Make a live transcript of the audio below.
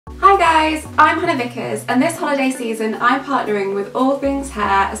guys, I'm Hannah Vickers, and this holiday season I'm partnering with All Things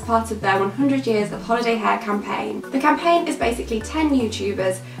Hair as part of their 100 Years of Holiday Hair campaign. The campaign is basically 10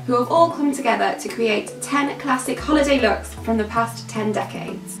 YouTubers who have all come together to create 10 classic holiday looks from the past 10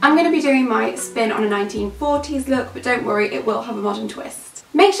 decades. I'm going to be doing my spin on a 1940s look, but don't worry, it will have a modern twist.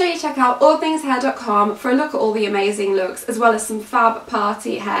 Make sure you check out allthingshair.com for a look at all the amazing looks, as well as some fab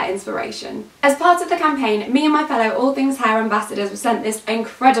party hair inspiration. As part of the campaign, me and my fellow All Things Hair ambassadors were sent this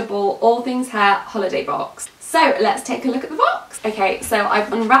incredible All Things Hair holiday box. So let's take a look at the box. Okay, so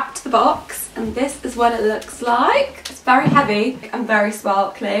I've unwrapped the box and this is what it looks like. It's very heavy and very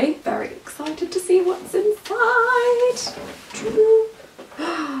sparkly. Very excited to see what's inside.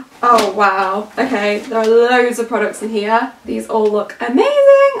 Oh wow, okay, there are loads of products in here. These all look amazing.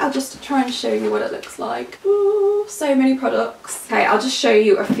 I'll just try and show you what it looks like. Ooh, so many products. Okay, I'll just show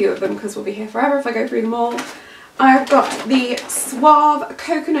you a few of them because we'll be here forever if I go through them all. I've got the Suave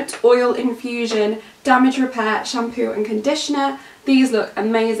Coconut Oil Infusion Damage Repair Shampoo and Conditioner. These look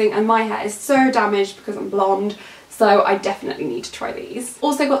amazing and my hair is so damaged because I'm blonde, so I definitely need to try these.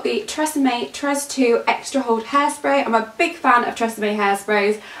 Also got the Tresemme Tres 2 Extra Hold Hairspray. I'm a big fan of Tresemme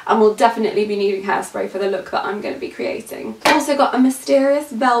hairsprays and will definitely be needing hairspray for the look that I'm going to be creating. Also got a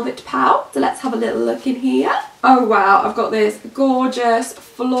Mysterious Velvet Pout, so let's have a little look in here. Oh wow, I've got this gorgeous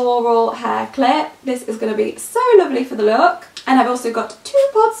floral hair clip. This is going to be so lovely for the look. And I've also got 2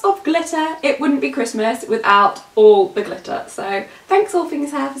 pots of glitter. It wouldn't be Christmas without all the glitter. So thanks All Things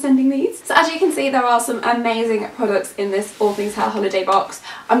Hair for sending these. So as you can see, there are some amazing products in this All Things Hair holiday box.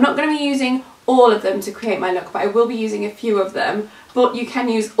 I'm not going to be using all of them to create my look, but I will be using a few of them. But you can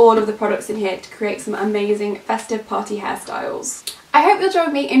use all of the products in here to create some amazing festive party hairstyles. I hope you'll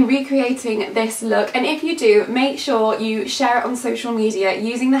join me in recreating this look, and if you do, make sure you share it on social media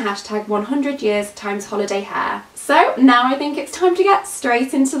using the hashtag 100years_holiday_hair. So now I think it's time to get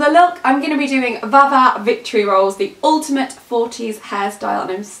straight into the look. I'm going to be doing Vava Victory Rolls, the ultimate 40s hairstyle,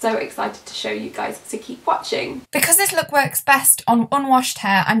 and I'm so excited to show you guys, so keep watching. Because this look works best on unwashed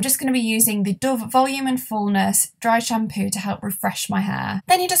hair, I'm just going to be using the Dove Volume and Fullness Dry Shampoo to help refresh my hair.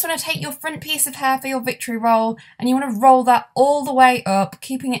 Then you just want to take your front piece of hair for your victory roll and you want to roll that all the way up,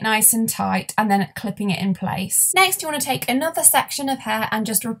 keeping it nice and tight and then clipping it in place. Next you want to take another section of hair and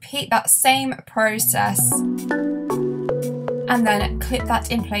just repeat that same process and then clip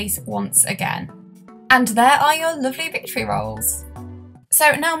that in place once again. And there are your lovely victory rolls.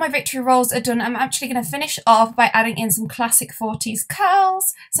 So now my victory rolls are done, I'm actually going to finish off by adding in some classic 40s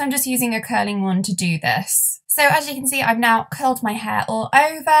curls. So I'm just using a curling one to do this. So as you can see, I've now curled my hair all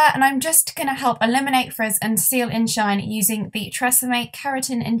over and I'm just going to help eliminate frizz and seal in shine using the Tresemme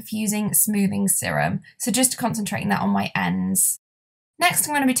Keratin Infusing Smoothing Serum. So just concentrating that on my ends. Next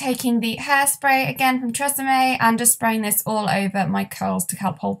I'm going to be taking the hairspray again from Tresemme and just spraying this all over my curls to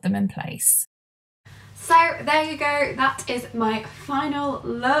help hold them in place. So there you go, that is my final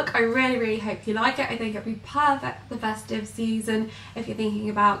look. I really hope you like it. I think it'll be perfect for the festive season if you're thinking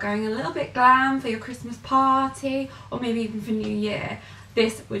about going a little bit glam for your Christmas party or maybe even for New Year.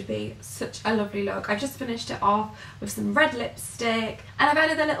 This would be such a lovely look. I've just finished it off with some red lipstick and I've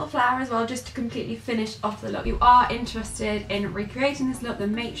added a little flower as well just to completely finish off the look. If you are interested in recreating this look,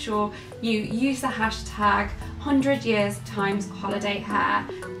 then make sure you use the hashtag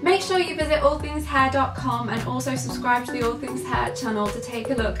 100years_holiday_hair. Make sure you visit allthingshair.com and also subscribe to the All Things Hair channel to take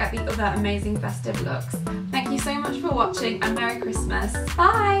a look at the other amazing festive looks. Thank you so much for watching and Merry Christmas.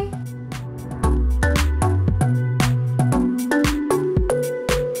 Bye!